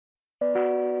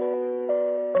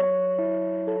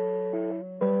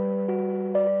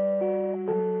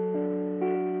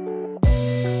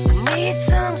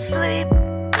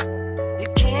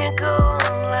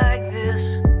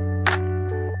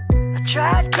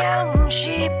counting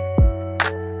sheep,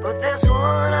 but there's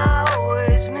one I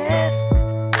always miss.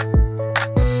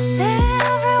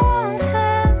 Everyone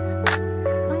says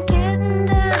I'm getting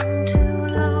down too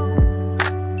low.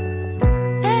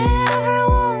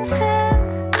 Everyone says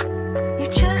you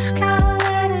just gotta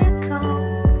let it go.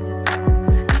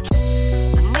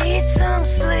 I need some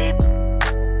sleep.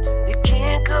 You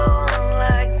can't go on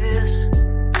like this.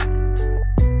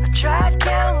 I tried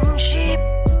counting sheep,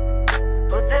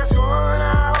 but there's one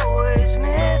I always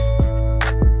miss.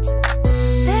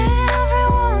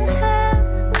 Everyone says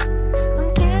I'm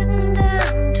getting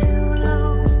down too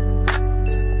low.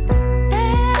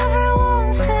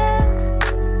 Everyone says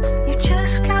you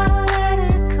just gotta let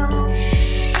it go.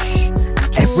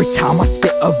 Every time I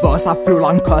spit a verse, I feel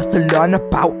I'm cursed to learn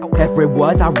about. Every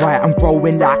word I write, I'm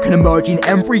growing like an emerging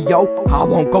embryo. I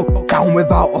won't go down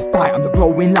without a fight. I'm the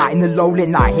glowing light in the lonely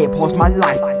night. Hip hop's my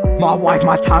life, my wife,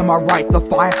 my time, my right to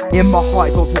fire. In my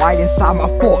heart, so wide inside my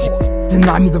thoughts.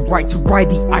 Deny me the right to ride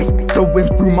the ice. Flowing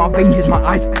through my veins is my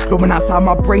eyes. Glowing outside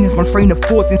my brain is my train of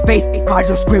thoughts in space. I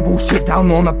just scribble shit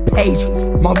down on a page.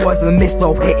 My words are a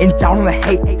missile hitting down on the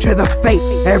hate to the fate.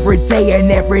 Every day and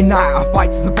every night I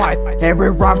fight to survive.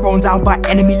 Every rhyme thrown down by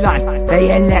enemy lines. They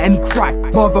ain't letting me cry,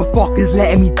 motherfuckers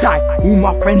letting me die. All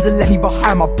my friends are left me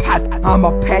behind my path. And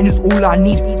my pen is all I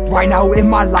need right now in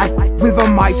my life. With a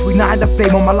mic to ignite the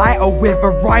flame on my light, or with a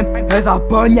rhyme as I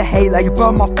burn your hate like you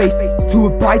burn my face. To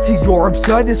abide to your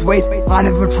absurdist ways. I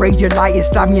never trade your light, you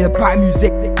stabbed me in the back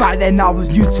music. Back then I was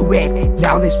new to it.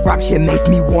 Now this rap shit makes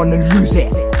me wanna lose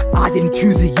it. I didn't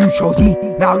choose it, you chose me.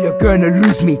 Now you're gonna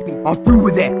lose me, I'm through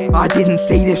with it. I didn't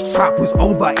say this trap was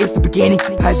over, it's the beginning.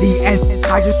 At the end,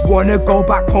 I just wanna go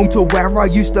back home to where I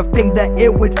used to think that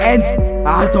it would end.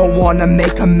 I don't wanna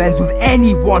make amends with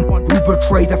anyone who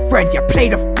betrays a friend. You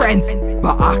played a friend,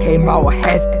 but I came out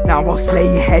ahead. Now I'll slay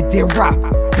your head, dear rap.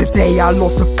 Today I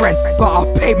lost a friend, but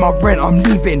I paid my rent, I'm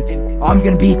leaving. I'm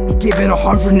gonna be giving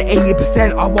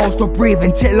 180%. I won't stop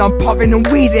breathing till I'm puffing and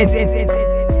wheezing.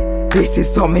 This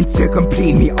is something to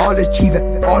complete me, I'll achieve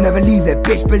it, I'll never leave it,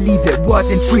 bitch believe it, words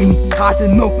intrigue me. I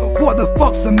don't know what the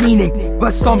fuck's the meaning,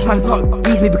 but sometimes luck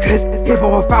leads me because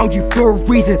hip-hop I found you for a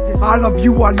reason. I love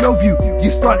you,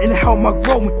 you starting to help my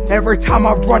growth. Every time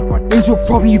I run into a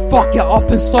problem, you fuck it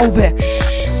up and solve it.